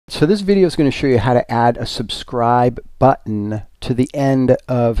So this video is going to show you how to add a subscribe button to the end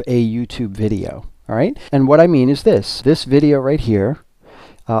of a YouTube video. All right, and what I mean is this video right here.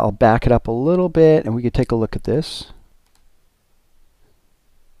 I'll back it up a little bit and we could take a look at this.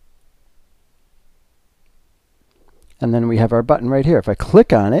 And then we have our button right here. If I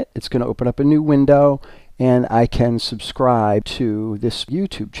click on it, it's going to open up a new window and I can subscribe to this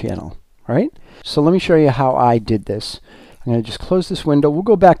YouTube channel. All right, so let me show you how I did this. I'm going to just close this window. We'll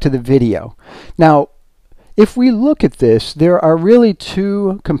go back to the video. Now, if we look at this, there are really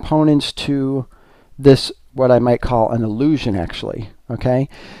two components to this, what I might call an illusion, actually. Okay,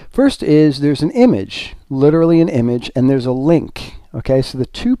 first is there's an image, literally an image, and there's a link. Okay, so the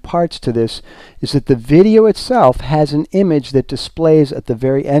two parts to this is that the video itself has an image that displays at the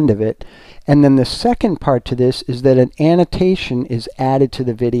very end of it, and then the second part to this is that an annotation is added to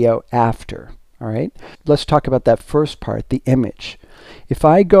the video after. All right, let's talk about that first part, the image. If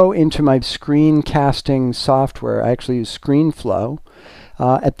I go into my screencasting software, I actually use ScreenFlow.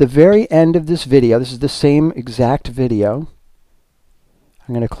 At the very end of this video, this is the same exact video.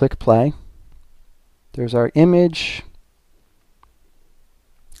 I'm going to click play. There's our image,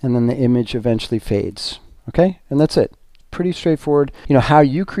 and then the image eventually fades. Okay, and that's it. Pretty straightforward. You know, how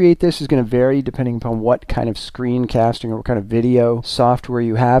you create this is going to vary depending upon what kind of screencasting or what kind of video software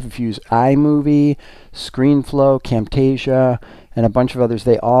you have. If you use iMovie, ScreenFlow, Camtasia, and a bunch of others,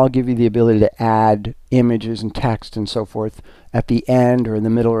 they all give you the ability to add images and text and so forth at the end or in the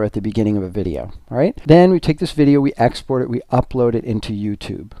middle or at the beginning of a video. All right. Then we take this video, we export it, we upload it into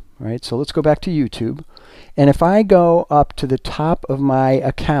YouTube. All right. So let's go back to YouTube. And if I go up to the top of my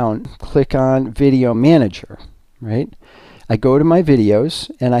account, click on Video Manager, right? I go to my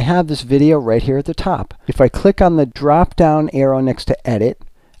videos and I have this video right here at the top. If I click on the drop down arrow next to Edit,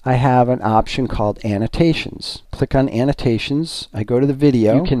 I have an option called Annotations. Click on Annotations. I go to the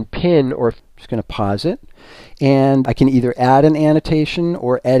video. You can pin, or I'm just going to pause it, and I can either add an annotation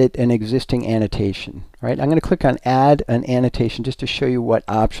or edit an existing annotation. Right? I'm going to click on Add an Annotation just to show you what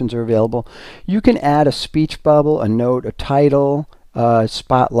options are available. You can add a speech bubble, a note, a title, a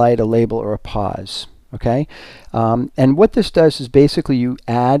spotlight, a label, or a pause. Okay, and what this does is basically you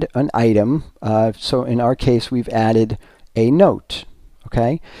add an item. So in our case, we've added a note.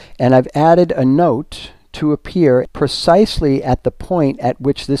 Okay, and I've added a note to appear precisely at the point at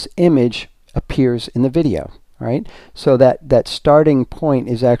which this image appears in the video. Right, so that starting point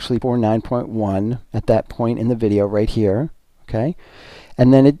is actually 49.1 at that point in the video right here. Okay,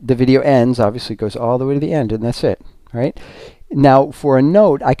 and then the video ends. Obviously, goes all the way to the end, and that's it. Right. Now, for a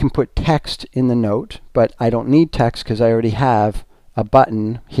note, I can put text in the note, but I don't need text because I already have a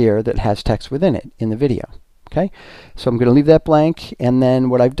button here that has text within it in the video. Okay, so I'm going to leave that blank, and then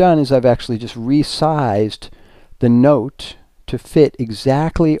what I've done is I've actually just resized the note to fit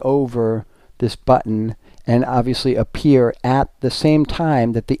exactly over this button and obviously appear at the same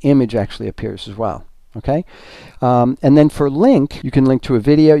time that the image actually appears as well. Okay, and then for link, you can link to a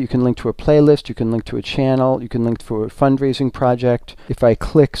video, you can link to a playlist, you can link to a channel, you can link to a fundraising project. If I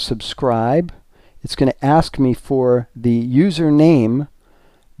click subscribe, it's going to ask me for the username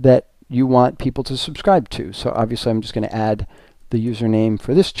that you want people to subscribe to. So obviously I'm just going to add the username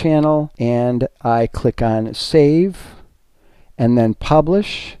for this channel, and I click on save and then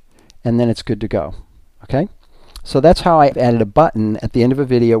publish, and then it's good to go. Okay, so that's how I've added a button at the end of a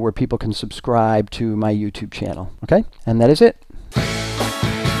video where people can subscribe to my YouTube channel. Okay, and that is it.